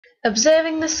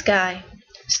Observing the sky.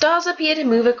 Stars appear to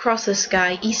move across the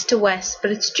sky east to west, but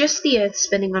it's just the Earth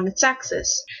spinning on its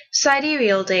axis.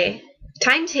 Sidereal day.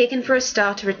 Time taken for a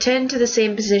star to return to the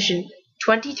same position,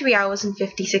 23 hours and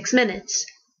 56 minutes.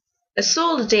 A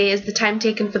solar day is the time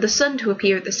taken for the Sun to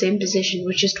appear at the same position,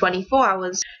 which is 24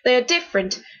 hours. They are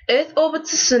different. Earth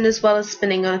orbits the Sun as well as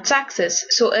spinning on its axis,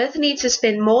 so Earth needs to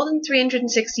spin more than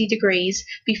 360 degrees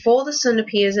before the Sun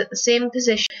appears at the same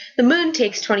position. The Moon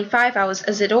takes 25 hours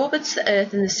as it orbits the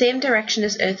Earth in the same direction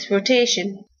as Earth's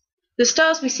rotation. The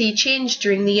stars we see change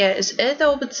during the year as Earth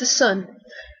orbits the Sun,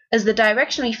 as the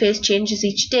direction we face changes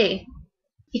each day.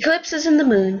 Eclipses in the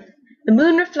Moon. The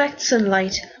Moon reflects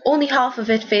sunlight, only half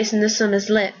of it facing the Sun is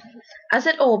lit. As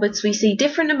it orbits, we see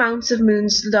different amounts of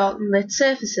Moon's dark and lit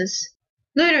surfaces.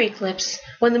 Lunar eclipse.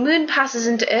 When the Moon passes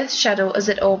into Earth's shadow as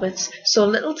it orbits, so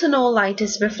little to no light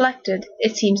is reflected,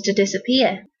 it seems to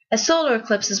disappear. A solar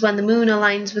eclipse is when the Moon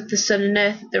aligns with the Sun and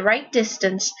Earth at the right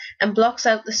distance and blocks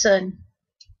out the Sun.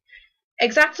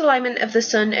 Exact alignment of the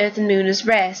Sun, Earth and Moon is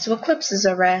rare, so eclipses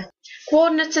are rare.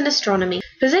 Coordinates in astronomy.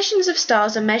 Positions of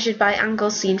stars are measured by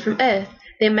angles seen from Earth.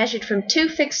 They are measured from two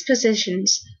fixed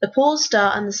positions, the pole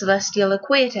star and the celestial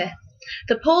equator.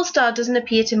 The pole star doesn't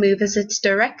appear to move as it's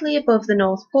directly above the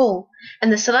North Pole,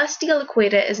 and the celestial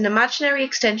equator is an imaginary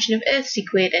extension of Earth's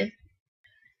equator.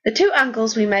 The two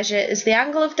angles we measure is the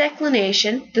angle of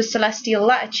declination, the celestial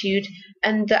latitude,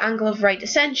 and the angle of right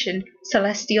ascension,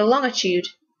 celestial longitude.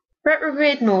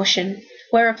 Retrograde motion,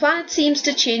 where a planet seems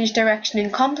to change direction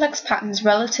in complex patterns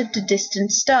relative to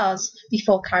distant stars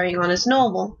before carrying on as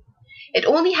normal. It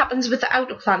only happens with the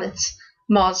outer planets,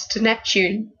 Mars to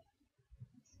Neptune.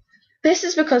 This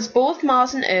is because both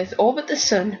Mars and Earth orbit the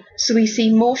Sun, so we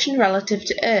see motion relative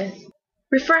to Earth.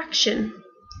 Refraction.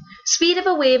 Speed of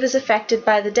a wave is affected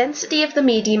by the density of the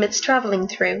medium it's travelling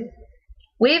through.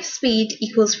 Wave speed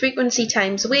equals frequency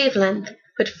times wavelength,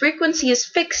 but frequency is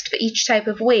fixed for each type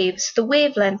of wave, so the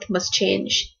wavelength must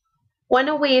change. When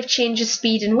a wave changes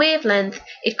speed and wavelength,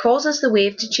 it causes the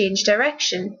wave to change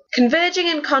direction. Converging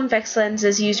and convex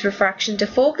lenses use refraction to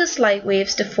focus light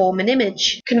waves to form an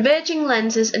image. Converging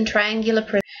lenses and triangular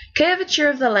prisms. Curvature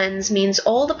of the lens means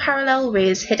all the parallel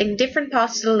rays hitting different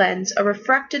parts of the lens are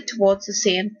refracted towards the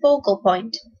same focal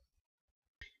point.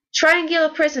 Triangular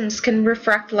prisms can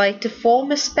refract light to form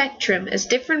a spectrum as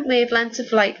different wavelengths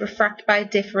of light refract by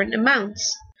different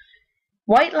amounts.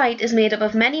 White light is made up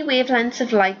of many wavelengths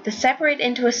of light that separate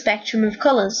into a spectrum of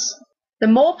colours. The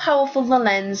more powerful the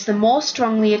lens, the more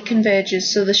strongly it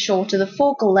converges, so the shorter the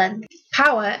focal length.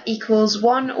 Power equals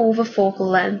 1 over focal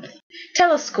length.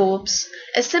 Telescopes.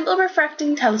 A simple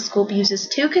refracting telescope uses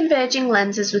two converging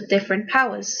lenses with different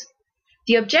powers.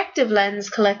 The objective lens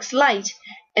collects light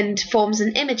and forms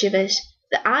an image of it.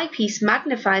 The eyepiece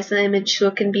magnifies the image so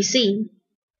it can be seen.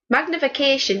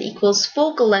 Magnification equals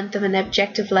focal length of an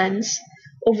objective lens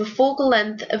over focal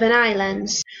length of an eye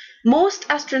lens. Most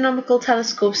astronomical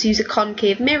telescopes use a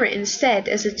concave mirror instead,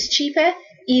 as it's cheaper,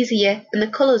 easier, and the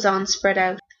colours aren't spread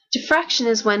out. Diffraction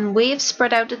is when waves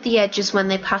spread out at the edges when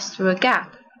they pass through a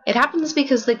gap. It happens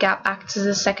because the gap acts as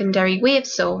a secondary wave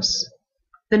source.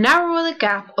 The narrower the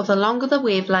gap or the longer the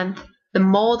wavelength, the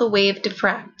more the wave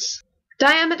diffracts.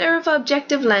 Diameter of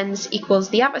objective lens equals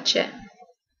the aperture.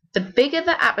 The bigger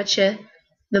the aperture,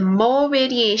 the more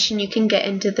radiation you can get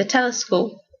into the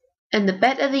telescope, and the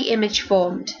better the image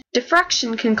formed.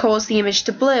 Diffraction can cause the image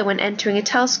to blur when entering a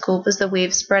telescope as the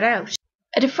waves spread out.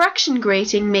 A diffraction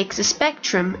grating makes a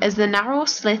spectrum as the narrow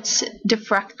slits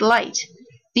diffract light.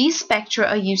 These spectra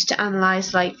are used to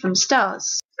analyze light from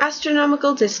stars.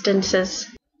 Astronomical distances.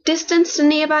 Distance to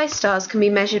nearby stars can be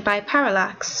measured by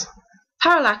parallax.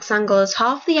 Parallax angle is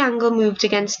half the angle moved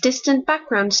against distant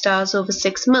background stars over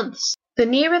 6 months. The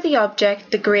nearer the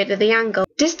object, the greater the angle.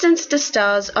 Distance to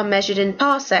stars are measured in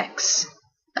parsecs.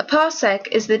 A parsec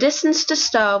is the distance to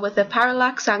star with a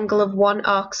parallax angle of 1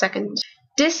 arcsecond.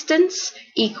 Distance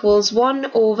equals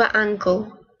 1 over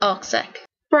angle, arcsec.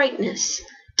 Brightness.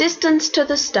 Distance to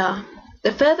the star.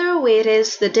 The further away it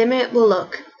is, the dimmer it will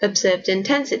look. Observed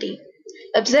intensity.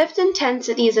 Observed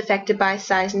intensity is affected by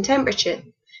size and temperature.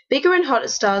 Bigger and hotter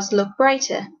stars look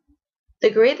brighter. The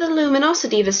greater the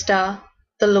luminosity of a star,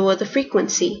 the lower the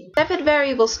frequency. The separate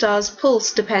variable star's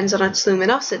pulse depends on its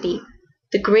luminosity.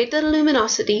 The greater the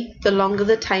luminosity, the longer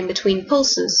the time between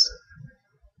pulses.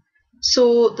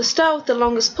 So the star with the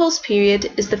longest pulse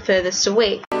period is the furthest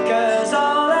away. 'Cause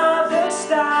all of the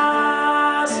stars